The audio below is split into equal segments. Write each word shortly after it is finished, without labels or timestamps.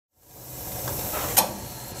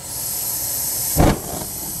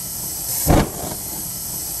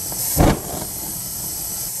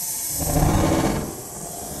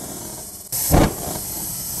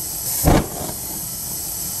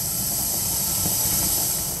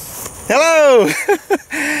Hello,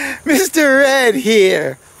 Mr. Red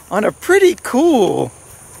here on a pretty cool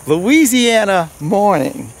Louisiana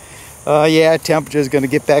morning. Yeah, temperature is going to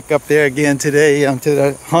get back up there again today into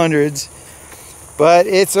the hundreds, but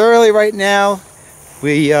it's early right now.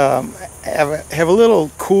 We have a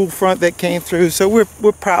little cool front that came through, so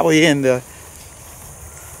we're probably in the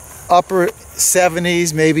upper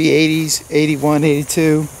 70s, maybe 80s, 81,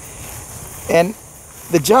 82. And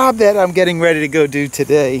the job that I'm getting ready to go do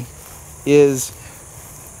today is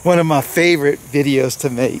one of my favorite videos to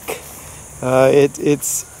make.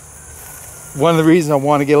 It's one of the reasons I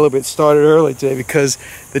want to get a little bit started early today, because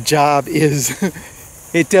the job is,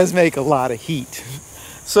 it does make a lot of heat.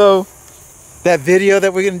 So that video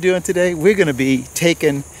that we're going to do today, we're going to be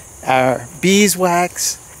taking our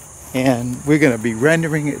beeswax and we're going to be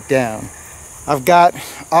rendering it down. I've got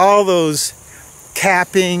all those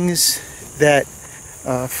cappings that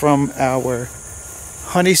from our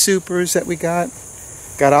honey supers that we got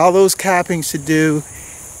all those cappings to do,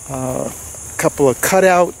 a couple of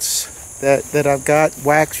cutouts that I've got,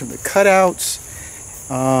 wax from the cutouts,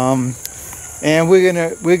 and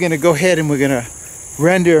we're gonna go ahead and we're gonna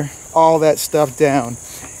render all that stuff down.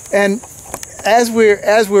 And as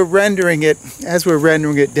we're rendering it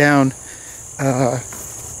down,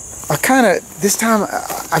 I kind of, this time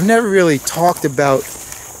I've never really talked about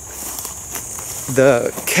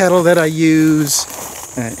the kettle that I use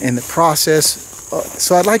and the process,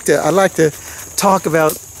 so I'd like to talk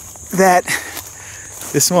about that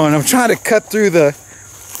this morning. I'm trying to cut through the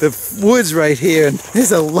woods right here, and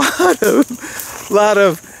there's a lot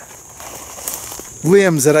of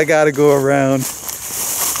limbs that I got to go around.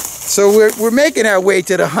 So we're making our way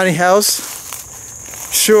to the honey house.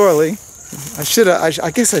 Surely, I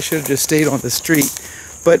guess I should have just stayed on the street,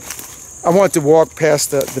 but I want to walk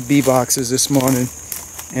past the bee boxes this morning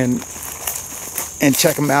and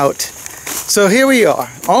check them out. So here we are,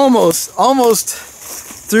 almost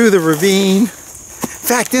through the ravine. In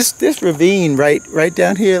fact, this ravine right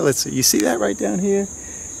down here, let's see, you see that right down here?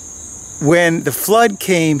 When the flood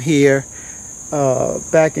came here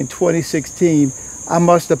back in 2016, I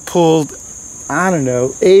must have pulled, I don't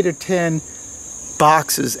know, 8 or 10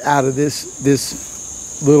 boxes out of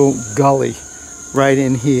this little gully right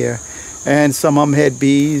in here. And some of them had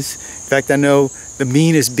bees. In fact, I know the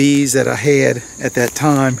meanest bees that I had at that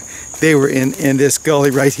time, they were in this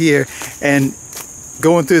gully right here. And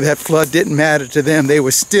going through that flood didn't matter to them. They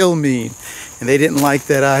were still mean. And they didn't like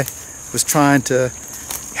that I was trying to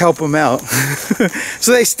help them out.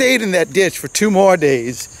 So they stayed in that ditch for 2 more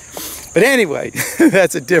days. But anyway,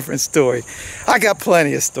 that's a different story. I got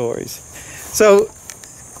plenty of stories. So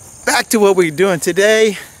back to what we're doing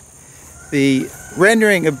today. The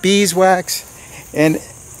rendering of beeswax, and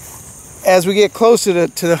as we get closer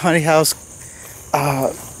to the honey house,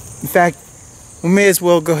 in fact, we may as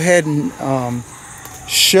well go ahead and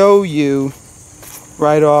show you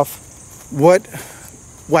right off what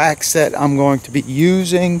wax that I'm going to be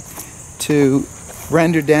using to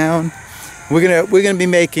render down. We're gonna be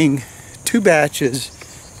making 2 batches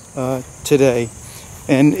today,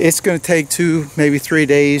 and it's going to take 2, maybe 3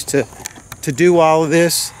 days to do all of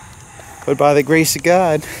this. But by the grace of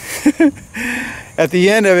God, at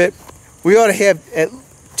the end of it, we ought to have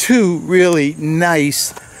 2 really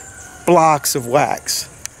nice blocks of wax.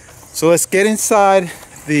 So let's get inside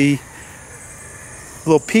the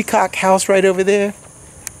little peacock house right over there,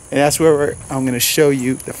 and that's where I'm going to show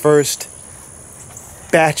you the first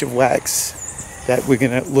batch of wax that we're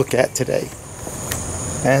going to look at today.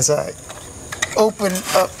 As I open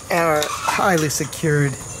up our highly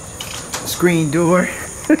secured screen door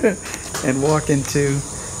and walk into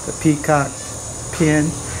the peacock pen.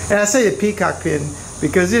 And I say the peacock pen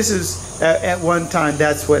because this is, at one time,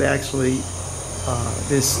 that's what actually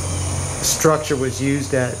this structure was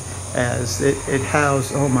used at, as it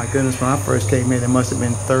housed, oh my goodness, when I first came in, there must have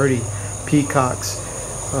been 30 peacocks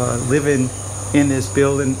living in this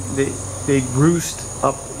building. They roost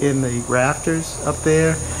up in the rafters up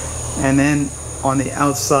there, and then on the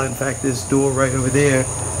outside, in fact, this door right over there,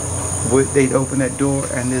 they'd open that door,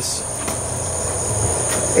 and this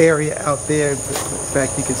area out there, in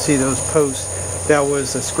fact, you can see those posts, that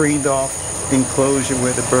was a screened off enclosure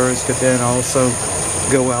where the birds could then also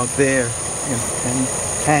go out there and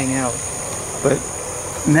hang out. But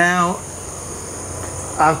now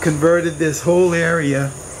I've converted this whole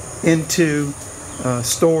area into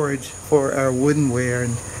storage for our woodenware,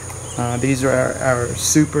 and these are our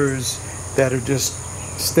supers that are just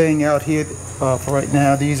staying out here for right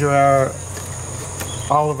now. These are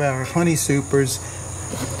all of our honey supers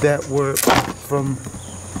that were from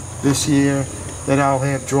this year that I'll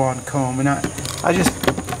have drawn comb, and I just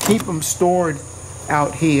keep them stored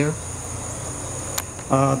out here.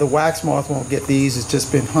 The wax moth won't get these. It's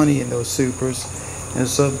just been honey in those supers. And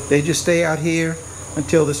so they just stay out here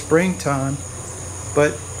until the springtime.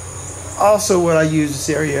 But also what I use this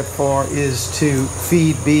area for is to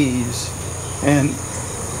feed bees. And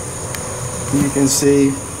you can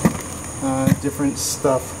see different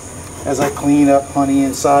stuff. As I clean up honey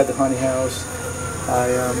inside the honey house,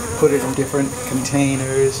 I put it in different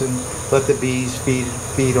containers and let the bees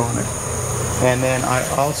feed on it. And then I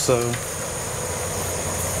also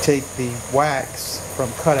take the wax from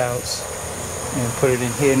cutouts and put it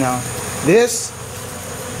in here. Now this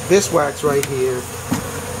wax right here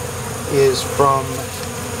is from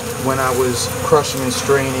when I was crushing and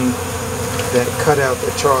straining that cutout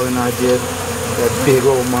that Charlie and I did, that big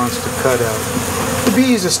old monster cutout. The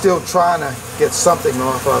bees are still trying to get something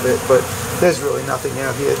off of it, but there's really nothing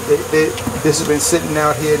out here. This has been sitting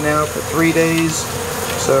out here now for 3 days,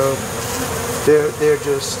 so they're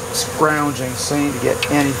just scrounging, saying to get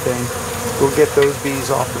anything. We'll get those bees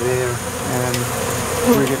off of there, and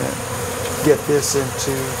we're gonna get this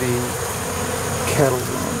into the kettle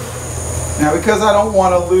room. Now, because I don't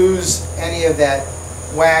want to lose any of that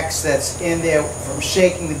wax that's in there from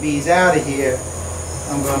shaking the bees out of here,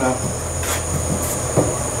 I'm gonna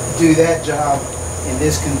do that job in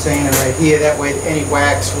this container right here. That way any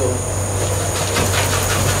wax will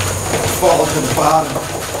fall to the bottom.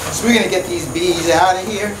 So we're going to get these bees out of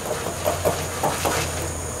here.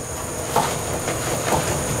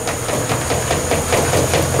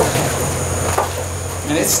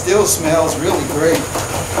 And it still smells really great.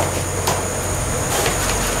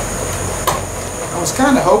 I was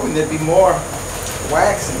kind of hoping there'd be more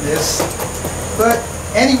wax in this, but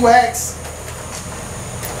any wax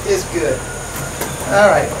is good.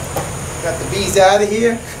 Alright, got the bees out of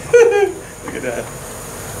here. Look at that.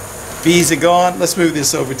 Bees are gone. Let's move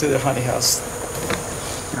this over to the honey house.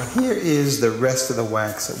 Now here is the rest of the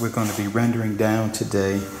wax that we're going to be rendering down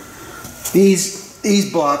today.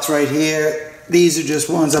 These blocks right here, these are just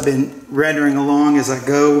ones I've been rendering along as I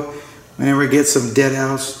go. Whenever I get some dead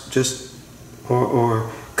outs, or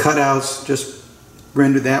cutouts, just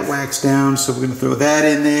render that wax down. So we're going to throw that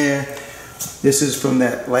in there. This is from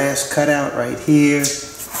that last cutout right here.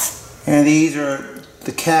 And these are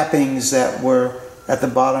the cappings that were at the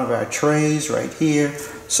bottom of our trays right here.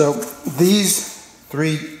 So these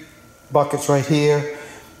 3 buckets right here,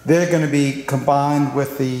 they're going to be combined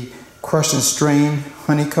with the crush and strain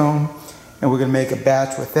honeycomb. And we're going to make a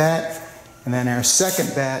batch with that. And then our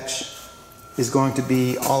second batch is going to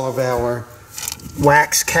be all of our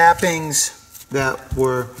wax cappings that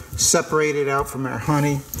were separated out from our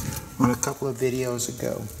honey on a couple of videos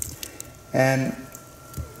ago. And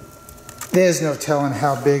there's no telling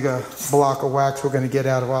how big a block of wax we're going to get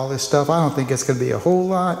out of all this stuff. I don't think it's going to be a whole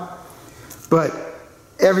lot, but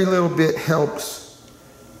every little bit helps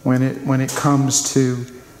when it comes to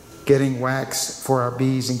getting wax for our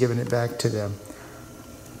bees and giving it back to them.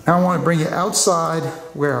 Now I want to bring you outside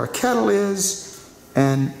where our kettle is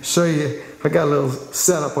and show you. I got a little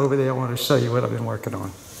setup over there. I want to show you what I've been working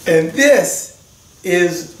on. And this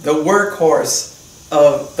is the workhorse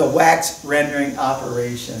of the wax rendering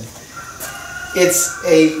operation. It's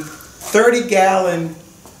a 30-gallon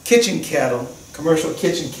kitchen kettle, commercial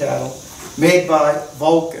kitchen kettle, made by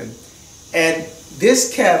Vulcan. And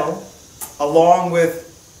this kettle, along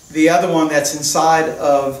with the other one that's inside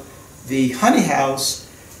of the honey house,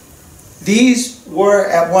 these were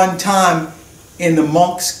at one time in the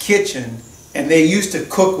monk's kitchen, and they used to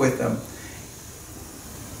cook with them.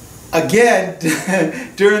 Again,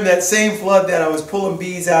 during that same flood that I was pulling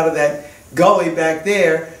bees out of that gully back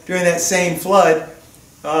there, during that same flood,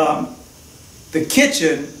 the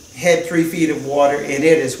kitchen had 3 feet of water in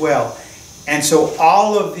it as well. And so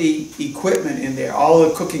all of the equipment in there, all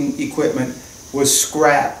the cooking equipment was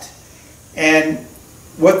scrapped. And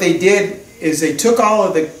what they did is they took all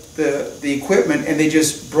of the equipment and they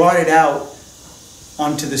just brought it out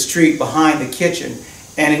onto the street behind the kitchen,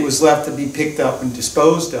 and it was left to be picked up and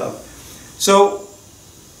disposed of. So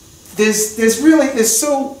there's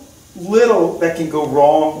so little that can go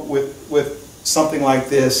wrong with something like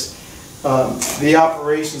this. The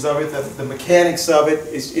operations of it, the mechanics of it,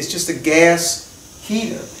 it's just a gas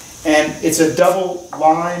heater, and it's a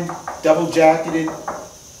double-lined, double-jacketed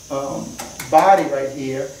body right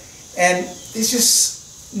here, and it's just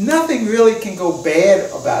nothing really can go bad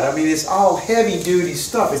about it. I mean, it's all heavy-duty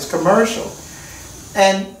stuff. It's commercial,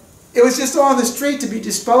 and it was just on the street to be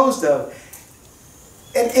disposed of.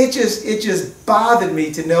 And it just bothered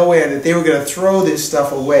me to no end that they were going to throw this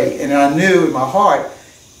stuff away. And I knew in my heart,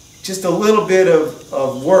 just a little bit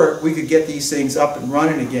of work, we could get these things up and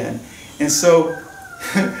running again. And so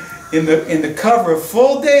in the cover of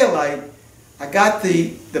full daylight, I got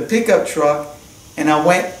the pickup truck, and I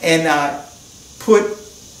went and I put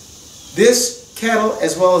this kettle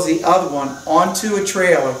as well as the other one onto a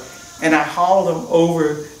trailer, and I hauled them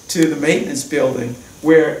over to the maintenance building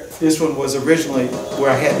where this one was originally, where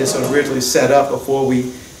I had this one originally set up before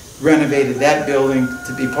we renovated that building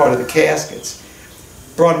to be part of the caskets.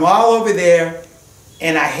 Brought them all over there,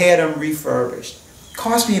 and I had them refurbished.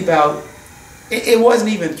 Cost me about, it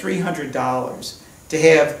wasn't even $300 to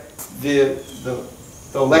have the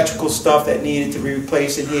electrical stuff that needed to be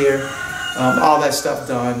replaced in here, all that stuff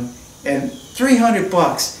done, and 300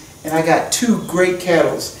 bucks, and I got 2 great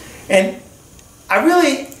kettles. And I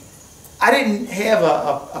didn't have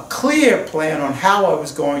a clear plan on how I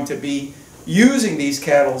was going to be using these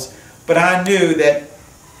kettles, but I knew that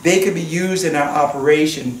they could be used in our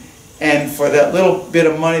operation, and for that little bit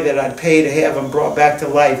of money that I'd pay to have them brought back to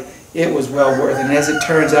life, it was well worth it. And as it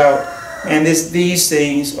turns out, and these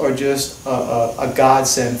things are just a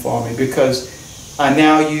godsend for me, because I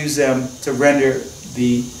now use them to render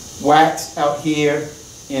the wax out here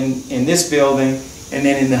in this building, and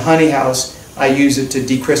then in the honey house I use it to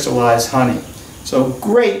decrystallize honey. So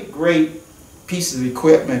great pieces of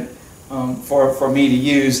equipment for me to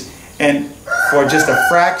use, and for just a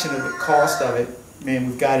fraction of the cost of it, man,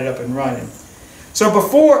 we've got it up and running. So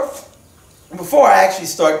before I actually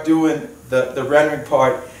start doing the rendering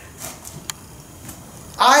part,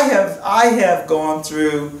 I have gone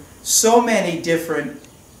through so many different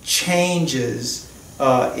changes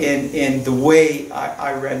in the way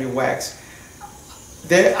I render wax.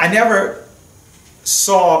 I never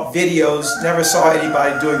saw videos, never saw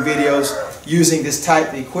anybody doing videos using this type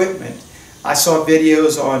of equipment. I saw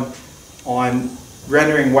videos on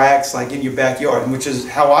rendering wax like in your backyard, which is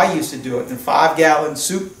how I used to do it, in a 5-gallon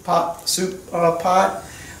soup pot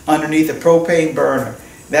underneath a propane burner.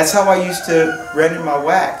 That's how I used to render my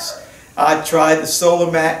wax. I tried the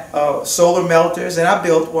solar melters, and I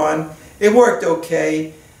built one. It worked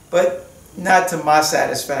okay, but not to my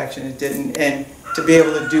satisfaction. It didn't. And to be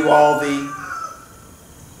able to do all the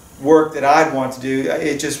work that I'd want to do,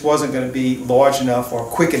 it just wasn't going to be large enough or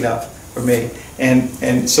quick enough for me.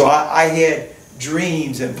 And so I had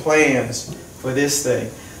dreams and plans for this thing.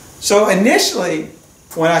 So initially,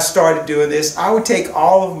 when I started doing this, I would take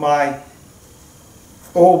all of my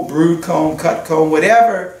old brood comb, cut comb,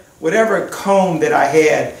 whatever comb that I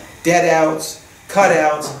had, dead outs, cut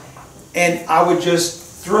outs, and I would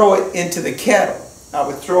just throw it into the kettle. I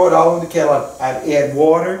would throw it all in the kettle. I'd add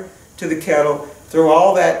water to the kettle, throw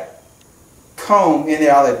all that comb in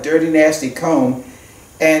there, all that dirty, nasty comb,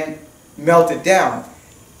 and melt it down.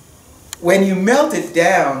 When you melt it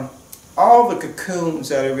down, all the cocoons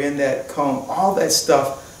that are in that comb, all that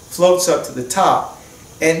stuff floats up to the top.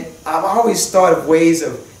 And I've always thought of ways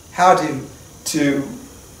of how to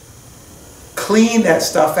clean that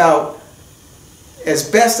stuff out as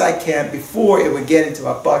best I can before it would get into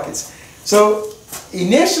my buckets. So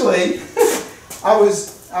initially, I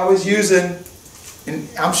was using, and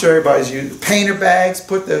I'm sure everybody's using, painter bags,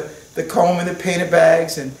 put the comb in the painter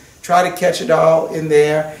bags and try to catch it all in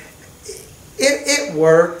there. It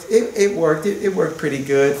worked. It worked pretty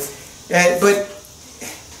good. But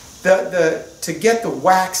to get the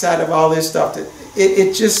wax out of all this stuff,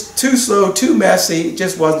 it just too slow, too messy. It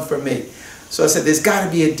just wasn't for me. So I said, there's got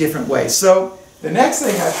to be a different way. So the next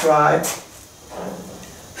thing I tried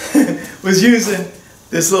was using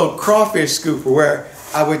this little crawfish scooper, where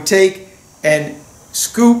I would take and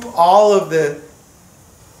scoop all of the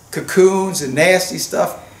cocoons and nasty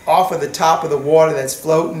stuff off of the top of the water that's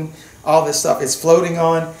floating, all this stuff it's floating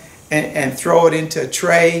on, and throw it into a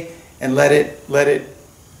tray and let it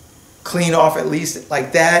clean off at least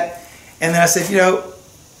like that. And then I said, you know,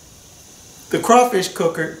 the crawfish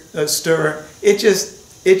cooker stirrer, it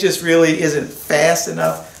just really isn't fast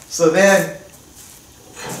enough. So then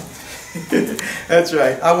that's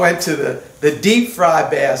right, I went to the deep fry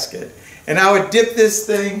basket, and I would dip this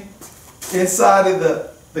thing inside of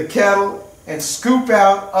the kettle and scoop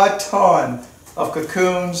out a ton of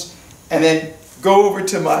cocoons, and then go over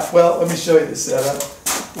to my, well, let me show you the setup.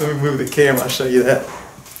 Let me move the camera, I'll show you that.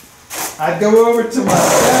 I'd go over to my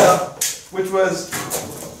setup, which was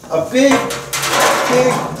a big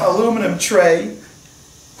aluminum tray,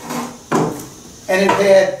 and it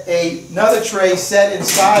had another tray set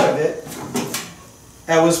inside of it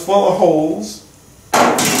that was full of holes.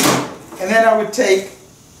 And then I would take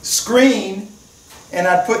screen and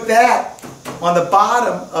I'd put that on the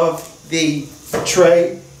bottom of the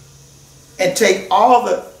tray and take all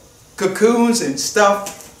the cocoons and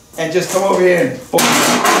stuff and just come over here and boom,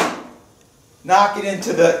 knock it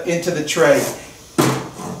into the tray.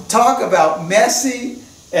 Talk about messy,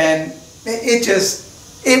 and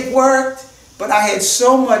it worked, but I had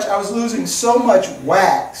so much, I was losing so much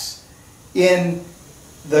wax in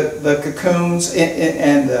the cocoons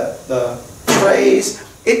and the trays.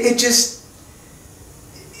 It just,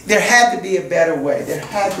 there had to be a better way. There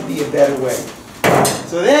had to be a better way.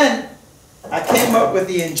 So then I came up with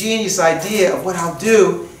the ingenious idea of what I'll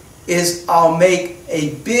do is I'll make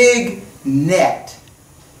a big net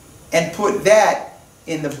and put that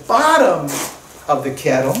in the bottom of the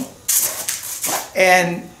kettle,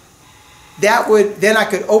 and that would, then I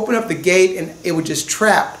could open up the gate and it would just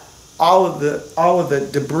trap all of the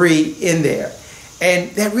debris in there.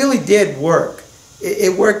 And that really did work.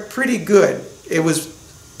 It worked pretty good. It was,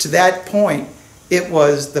 to that point, it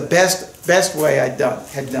was the best way had done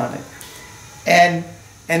it. And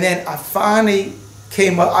then I finally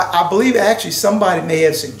came up, I believe actually somebody may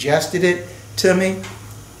have suggested it to me,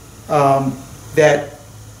 that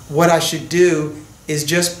what I should do is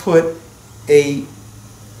just put a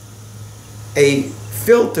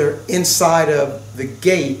filter inside of the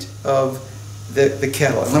gate of the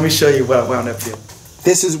kettle. And let me show you what I wound up doing.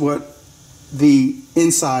 This is what the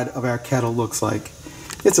inside of our kettle looks like.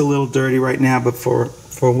 It's a little dirty right now, but for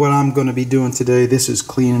what I'm going to be doing today, this is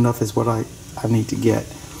clean enough as what I need to get.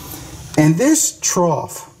 And this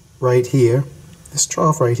trough right here,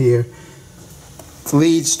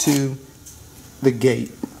 leads to the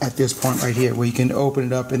gate at this point right here, where you can open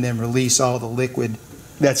it up and then release all the liquid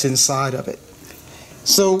that's inside of it.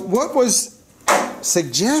 So what was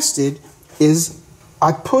suggested is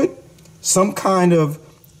I put some kind of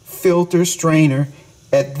filter strainer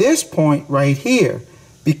at this point right here,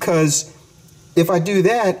 because if I do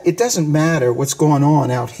that, it doesn't matter what's going on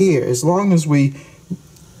out here. As long as we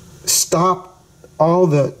stop all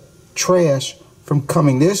the trash from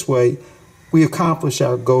coming this way, we accomplish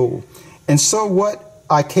our goal. And so what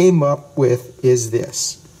I came up with is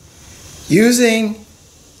this. Using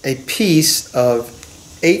a piece of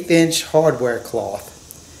 1/8" hardware cloth,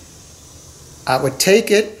 I would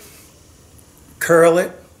take it, curl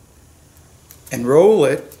it, and roll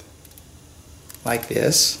it like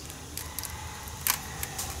this.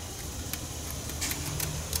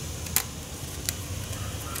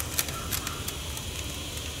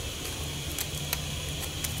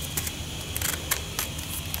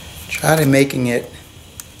 Try to making it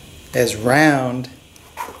as round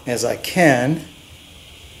as I can,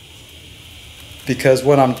 because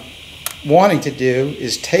what I'm wanting to do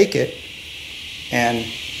is take it and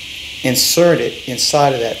insert it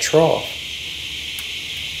inside of that trough.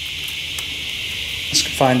 Let's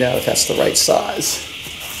find out if that's the right size.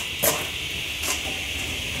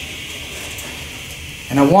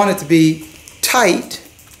 And I want it to be tight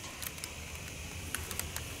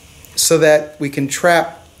so that we can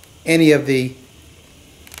trap any of the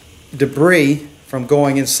debris from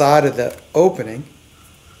going inside of the opening.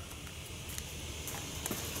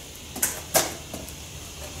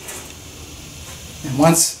 And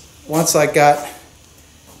once I got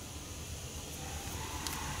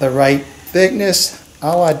the right thickness,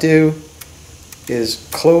 all I do is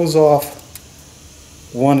close off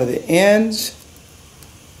one of the ends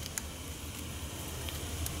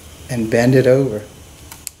and bend it over.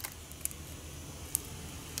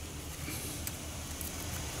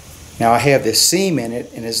 Now I have this seam in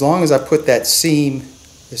it, and as long as I put that seam,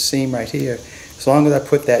 this seam right here, as long as I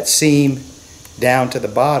put that seam down to the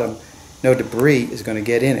bottom, no debris is going to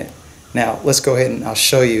get in it. Now let's go ahead and I'll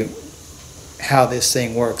show you how this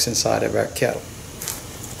thing works inside of our kettle.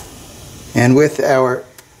 And with our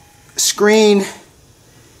screen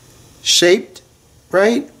shaped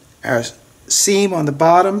right, our seam on the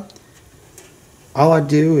bottom, all I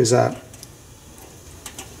do is I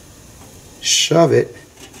shove it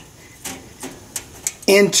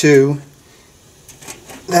into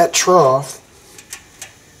that trough,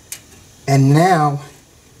 and now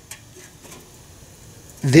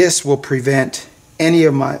this will prevent any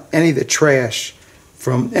of the trash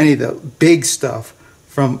from, any of the big stuff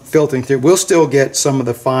from filtering through. We'll still get some of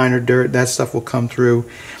the finer dirt, that stuff will come through,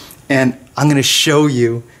 and I'm going to show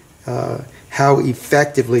you how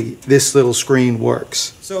effectively this little screen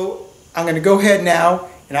works. So I'm going to go ahead now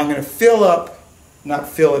and I'm going to fill up, not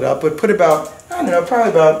fill it up, but put about, I don't know,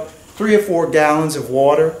 probably about 3 or 4 gallons of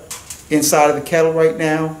water inside of the kettle right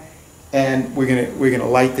now, and we're gonna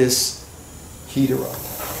light this heater up.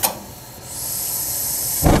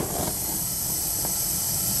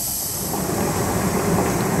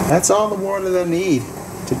 That's all the water that I need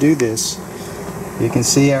to do this. You can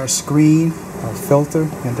see our screen, our filter,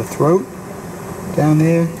 and the throat down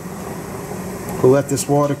there. We'll let this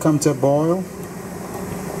water come to a boil,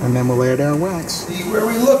 and then we'll add our wax. See where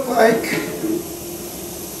we look like.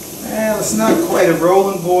 Well, it's not quite a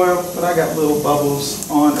rolling boil, but I got little bubbles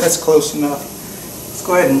on. That's close enough. Let's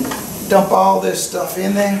go ahead and dump all this stuff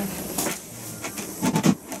in there.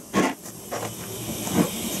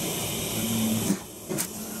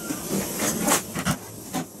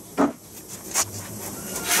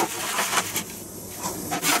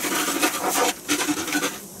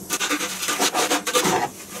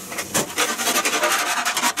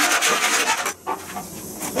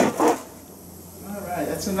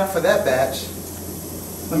 That's enough for that batch.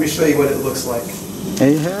 Let me show you what it looks like.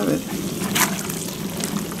 There you have it.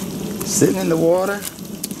 Sitting in the water,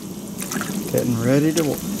 getting ready to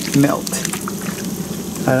melt.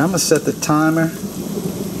 Alright, I'm going to set the timer.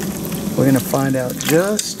 We're going to find out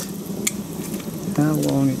just how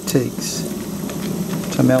long it takes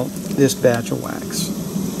to melt this batch of wax.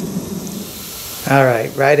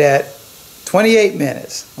 Alright, right at 28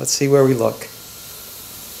 minutes. Let's see where we look.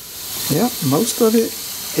 Yep, most of it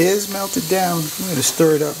is melted down. I'm going to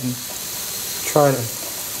stir it up and try to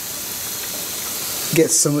get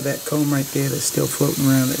some of that comb right there that's still floating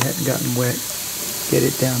around that hadn't gotten wet. Get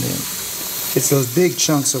it down there. It's those big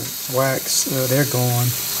chunks of wax. They're gone.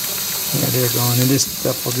 Yeah, they're gone. And this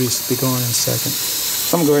stuff will just be gone in a second.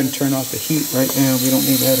 So I'm going to go ahead and turn off the heat right now. We don't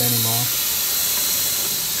need that anymore.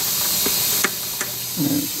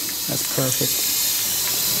 That's perfect.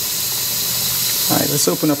 Alright, let's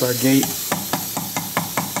open up our gate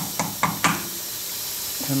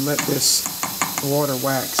and let this water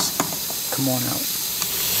wax come on out.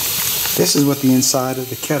 This is what the inside of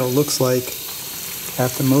the kettle looks like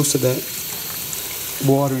after most of that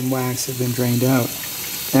water and wax have been drained out.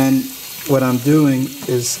 And what I'm doing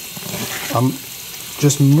is I'm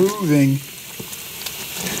just moving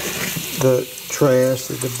the trash,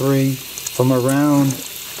 the debris from around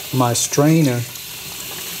my strainer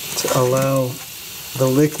to allow the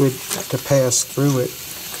liquid to pass through it,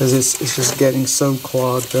 because it's just getting so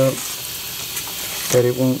clogged up that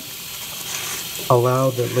it won't allow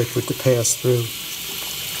the liquid to pass through.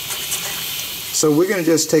 So we're going to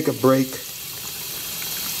just take a break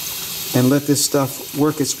and let this stuff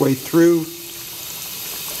work its way through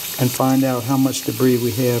and find out how much debris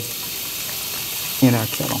we have in our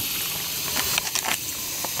kettle.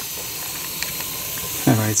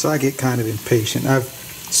 Alright, so I get kind of impatient. I've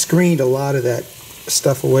screened a lot of that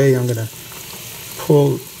stuff away. I'm going to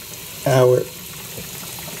pull our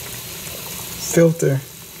filter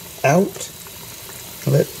out,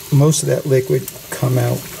 let most of that liquid come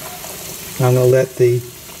out. I'm going to let the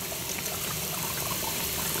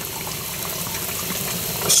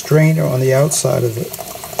strainer on the outside of the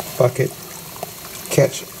bucket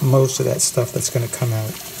catch most of that stuff that's going to come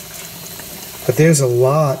out. But there's a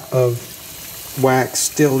lot of wax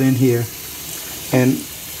still in here, and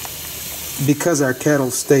because our kettle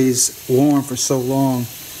stays warm for so long,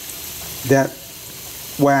 that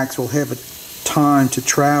wax will have a time to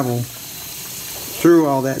travel through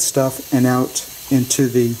all that stuff and out into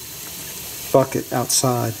the bucket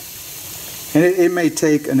outside. And it may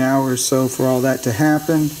take an hour or so for all that to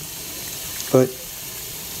happen, but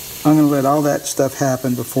I'm going to let all that stuff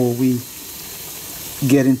happen before we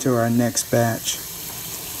get into our next batch.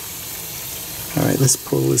 Alright, let's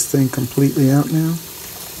pull this thing completely out now.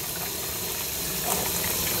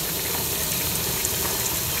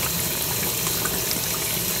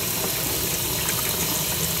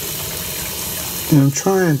 And I'm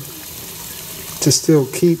trying to still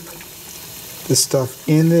keep the stuff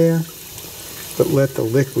in there, but let the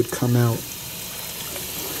liquid come out.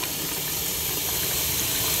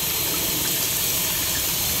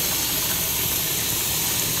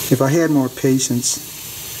 If I had more patience,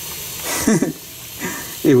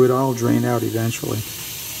 it would all drain out eventually.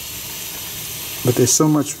 But there's so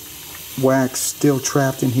much wax still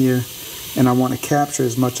trapped in here, and I want to capture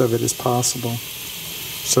as much of it as possible.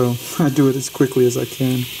 So I do it as quickly as I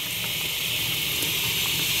can.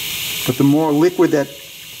 But the more liquid that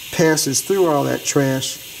passes through all that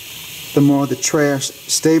trash, the more the trash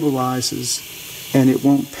stabilizes and it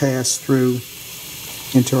won't pass through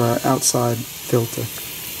into our outside filter.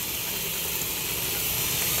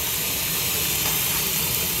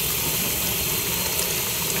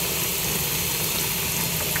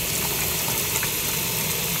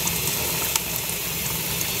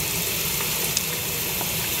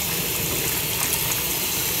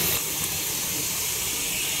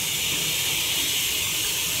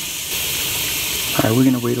 Alright, we're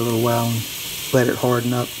going to wait a little while and let it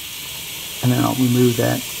harden up, and then I'll remove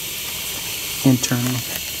that internal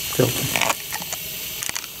filter.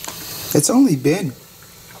 It's only been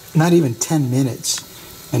not even 10 minutes.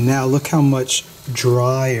 And now look how much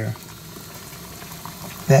drier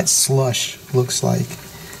that slush looks like.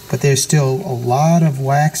 But there's still a lot of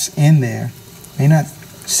wax in there. May not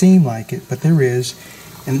seem like it, but there is.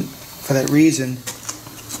 And for that reason,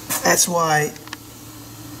 that's why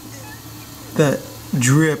the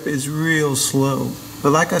drip is real slow.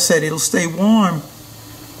 But like I said, it'll stay warm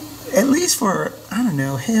at least for, I don't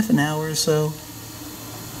know, half an hour or so.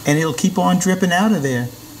 And it'll keep on dripping out of there.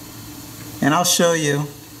 And I'll show you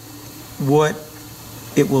what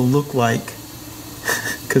it will look like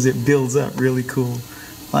because it builds up really cool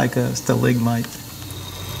like a stalagmite.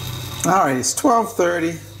 Alright, it's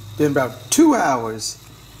 12:30. Been about 2 hours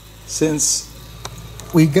since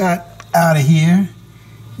we got out of here,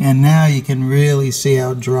 and now you can really see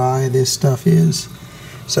how dry this stuff is.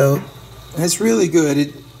 So it's really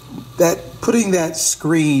good. Putting that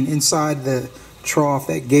screen inside the trough,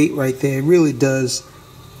 that gate right there, really does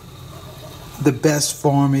the best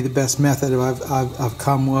for me, the best method I've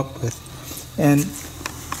come up with. And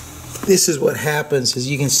this is what happens, as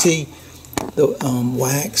you can see the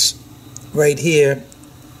wax right here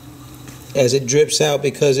as it drips out,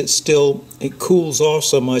 because it cools off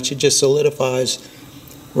so much, it just solidifies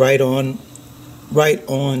right on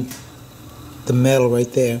the metal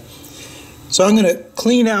right there. So I'm going to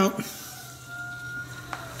clean out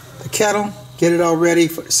the kettle, get it all ready,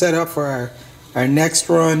 set up for our next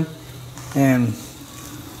run, and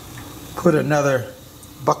put another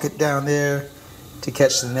bucket down there to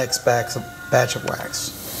catch the next batch of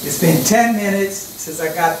wax. It's been 10 minutes since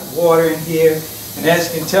I got the water in here, and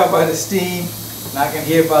as you can tell by the steam, and I can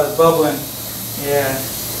hear by the bubbling, yeah,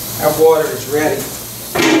 our water is ready.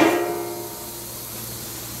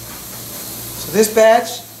 So this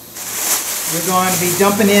batch, we're going to be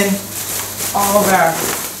dumping in all of our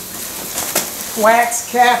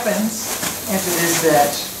wax cappings into this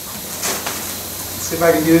batch. Let's see if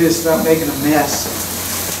I can do this without making a mess.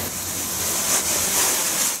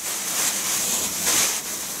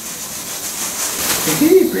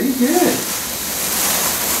 Pretty good.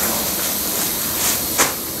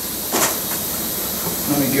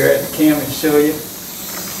 Let me grab the camera and show you.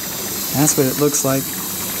 That's what it looks like.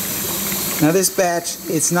 Now this batch,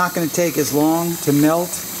 it's not going to take as long to melt.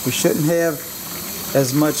 We shouldn't have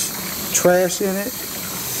as much trash in it.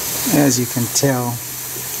 As you can tell,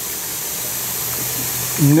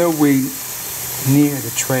 no way near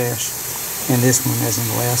the trash in this one as in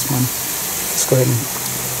the last one. Let's go ahead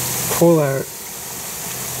and pull our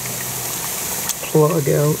plug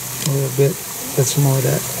out a little bit. Let some more of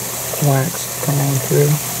that wax come on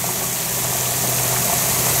through.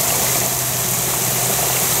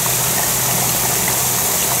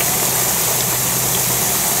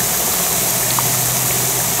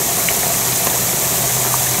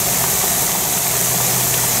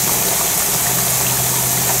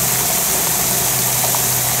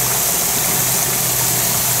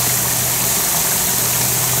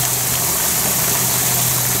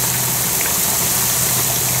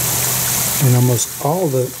 And almost all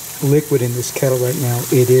the liquid in this kettle right now,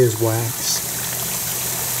 it is wax.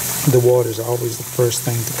 The water is always the first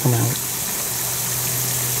thing to come out.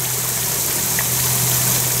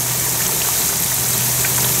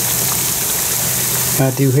 I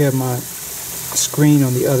do have my screen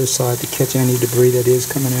on the other side to catch any debris that is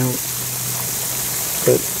coming out.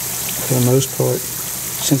 But for the most part,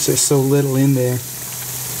 since there's so little in there,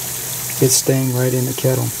 it's staying right in the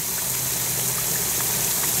kettle.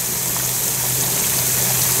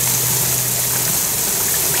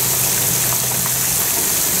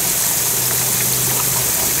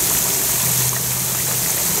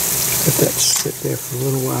 Let that sit there for a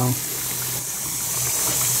little while.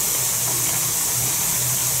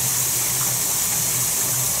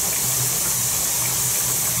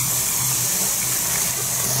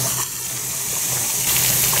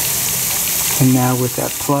 And now with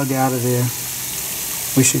that plug out of there,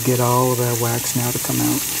 we should get all of our wax now to come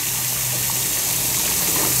out.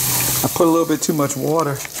 I put a little bit too much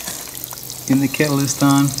water in the kettle this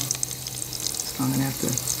time, so I'm going to have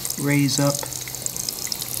to raise up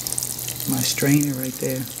my strainer right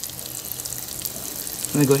there.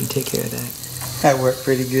 Let me go ahead and take care of that. That worked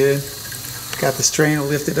pretty good. Got the strainer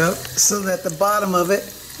lifted up so that the bottom of it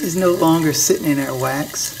is no longer sitting in our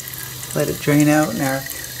wax. Let it drain out, and our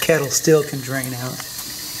kettle still can drain out.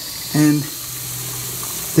 And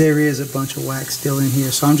there is a bunch of wax still in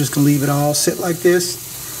here, so I'm just going to leave it all sit like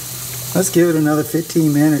this. Let's give it another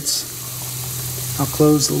 15 minutes. I'll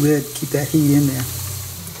close the lid, keep that heat in there.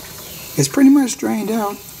 It's pretty much drained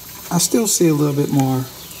out. I still see a little bit more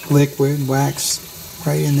liquid wax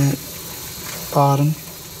right in that bottom.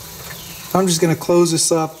 I'm just going to close this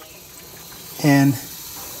up, And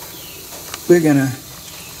we're gonna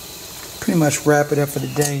pretty much wrap it up for the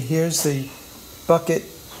day. Here's the bucket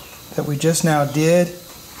that we just now did,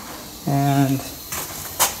 and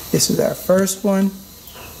this is our first one,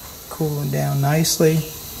 cooling down nicely.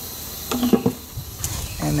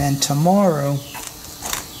 And then tomorrow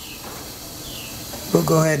we'll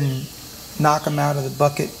go ahead and knock them out of the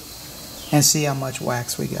bucket and see how much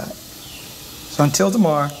wax we got. So until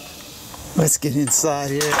tomorrow, let's get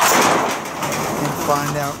inside here and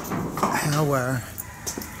find out how our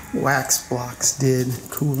wax blocks did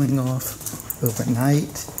cooling off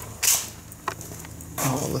overnight.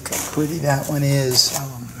 Oh, look how pretty that one is.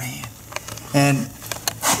 Oh man. And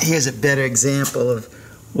here's a better example of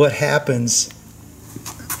what happens.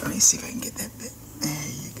 Let me see if I can get that bit. There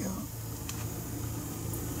you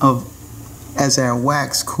go. As our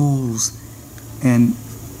wax cools and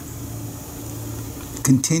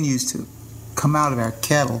continues to come out of our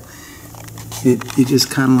kettle, it just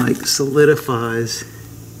kind of like solidifies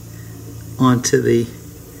onto the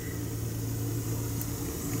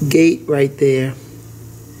gate right there.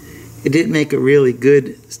 It didn't make a really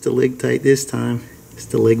good stalactite this time,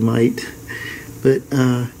 stalagmite, but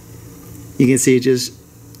you can see it just,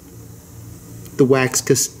 the wax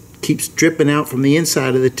keeps dripping out from the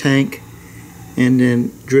inside of the tank and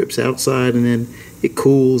then drips outside, and then it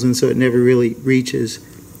cools, and so it never really reaches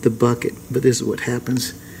the bucket. But this is what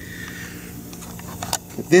happens.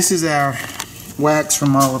 This is our wax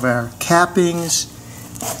from all of our cappings,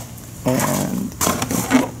 and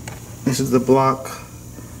this is the block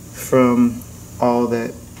from all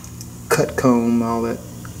that cut comb, all that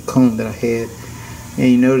comb that I had. And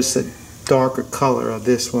you notice the darker color of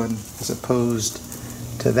this one as opposed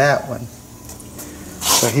to that one.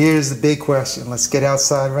 So here's the big question. Let's get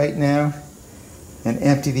outside right now and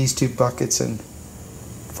empty these two buckets and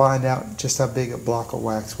find out just how big a block of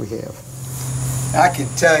wax we have. I can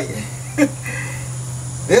tell you,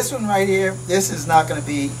 this one right here, this is not going to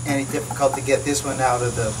be any difficult to get this one out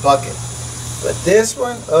of the bucket. But this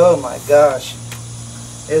one, oh my gosh,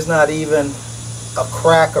 there's not even a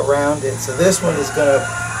crack around it. So this one is going to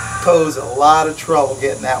pose a lot of trouble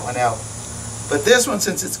getting that one out. But this one,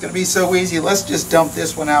 since it's going to be so easy, let's just dump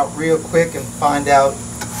this one out real quick and find out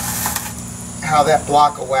how that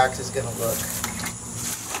block of wax is going to look.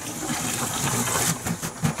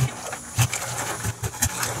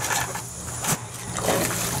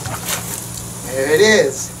 There it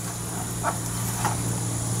is.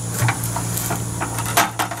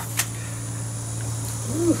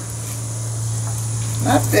 Ooh.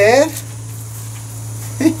 Not bad.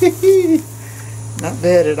 Not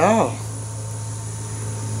bad at all.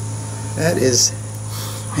 That is,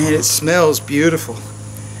 man, it smells beautiful. All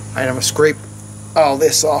right, I'm going to scrape all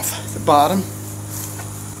this off the bottom.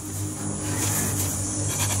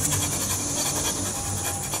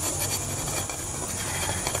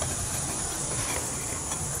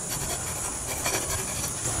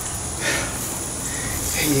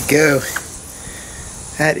 There you go.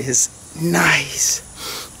 That is nice.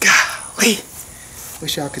 Golly.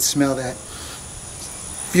 Wish y'all could smell that.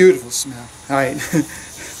 Beautiful smell. All right.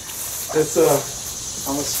 Let's,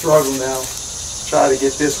 I'm going to struggle now. Try to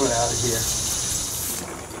get this one out of here.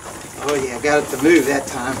 Oh yeah, I got it to move that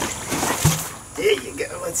time. There you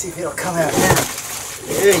go. Let's see if it'll come out now.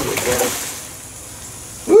 There you go.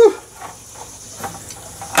 Woo!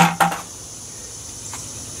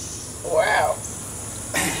 Wow.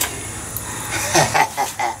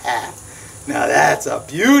 Now that's a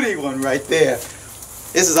beauty one right there.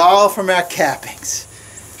 This is all from our cappings.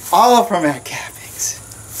 All from our cappings.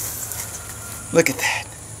 Look at that.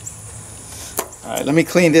 Alright, let me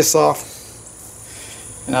clean this off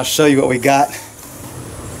and I'll show you what we got.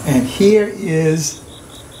 And here is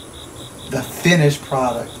the finished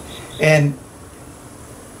product. And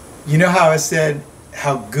you know how I said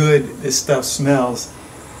how good this stuff smells?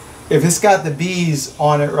 If it's got the bees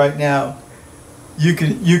on it right now, you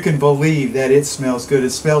can believe that it smells good.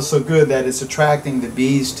 It smells so good that it's attracting the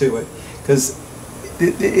bees to it. Because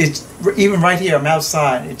it's even right here, I'm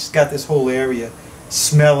outside, it's got this whole area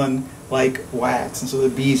smelling like wax, and so the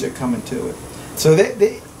bees are coming to it. So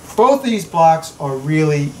both these blocks are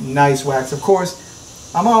really nice wax. Of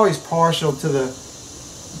course, I'm always partial to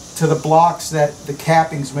the blocks that the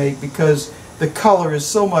cappings make because the color is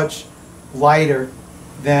so much lighter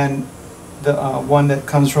than the one that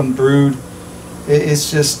comes from brood. It's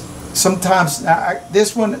just sometimes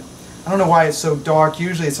this one, I don't know why it's so dark.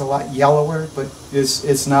 Usually it's a lot yellower, but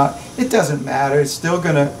it's not. It doesn't matter. It's still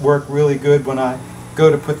going to work really good when I go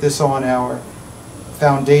to put this on our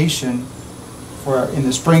foundation in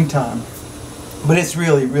the springtime. But it's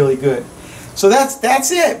really, really good. So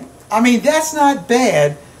that's it. I mean, that's not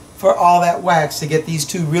bad for all that wax to get these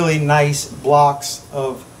two really nice blocks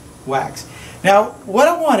of wax. Now, what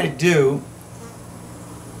I want to do,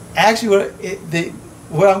 actually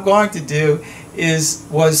what I'm going to do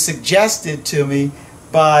was suggested to me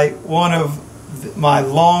by one of my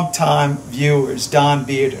longtime viewers, Don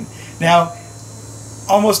Bearden. Now,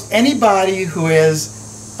 almost anybody who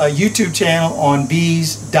has a YouTube channel on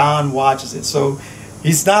bees, Don watches it. So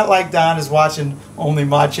he's not like Don is watching only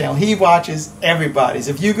my channel. He watches everybody's.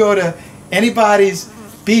 If you go to anybody's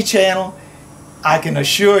bee channel, I can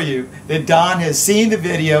assure you that Don has seen the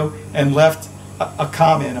video and left a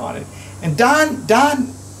comment on it. And Don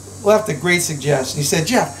left a great suggestion. He said,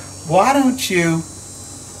 Jeff, why don't you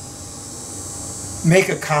make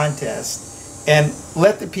a contest and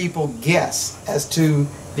let the people guess as to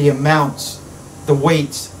the amounts, the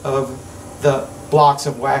weights of the blocks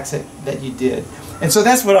of wax that you did. And so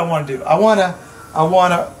that's what I want to do. I want to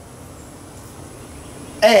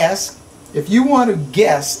ask if you want to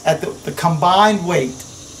guess at the combined weight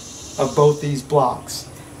of both these blocks,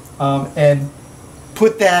 and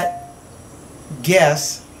put that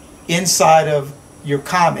guess inside of your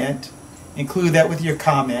comment, include that with your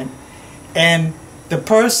comment, and the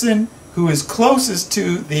person who is closest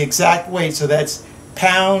to the exact weight, so that's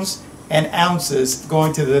pounds and ounces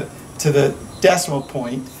going to the decimal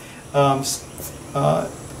point,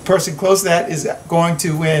 person close to that is going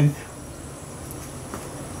to win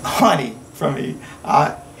honey from me.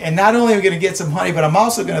 And not only am I going to get some honey, but I'm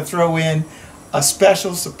also going to throw in a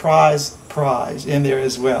special surprise prize in there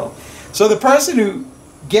as well. So the person who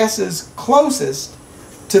guesses closest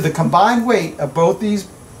to the combined weight of both these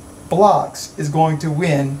blocks is going to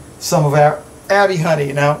win some of our Abbey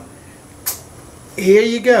honey. Now, here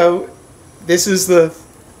you go. This is the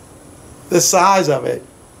size of it,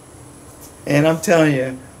 and I'm telling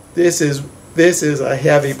you, this is a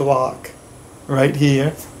heavy block right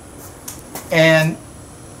here. And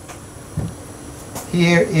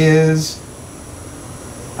here is,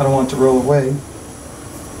 I don't want it to roll away.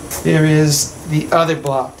 Here is the other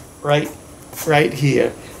block right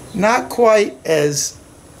here. Not quite as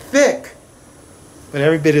thick, but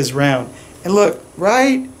every bit as round. And look,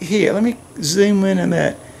 right here, let me zoom in on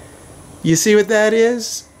that. You see what that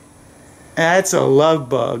is? That's a love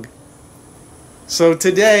bug. So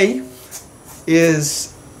today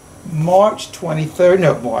is August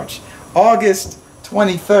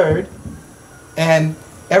 23rd, and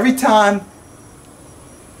every time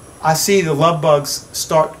I see the love bugs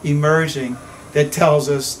start emerging, that tells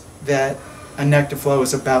us that a nectar flow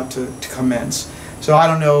is about to commence. So I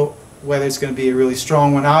don't know whether it's going to be a really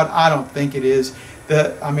strong one. I don't think it is.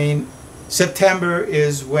 I mean, September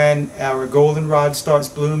is when our goldenrod starts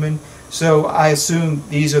blooming, so I assume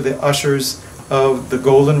these are the ushers of the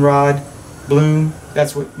goldenrod bloom.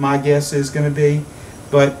 That's what my guess is going to be.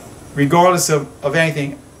 But regardless of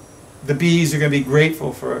anything, the bees are going to be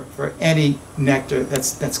grateful for any nectar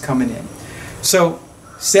that's coming in. So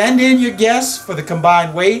send in your guess for the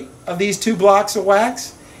combined weight of these two blocks of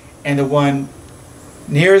wax, and the one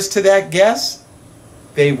nearest to that guess,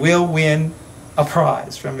 they will win a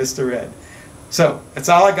prize from Mr. Red. So that's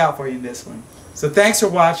all I got for you in this one. So thanks for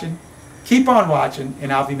watching. Keep on watching,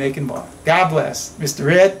 and I'll be making more. God bless. Mr.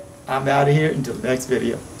 Red, I'm out of here until the next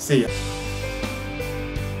video. See ya.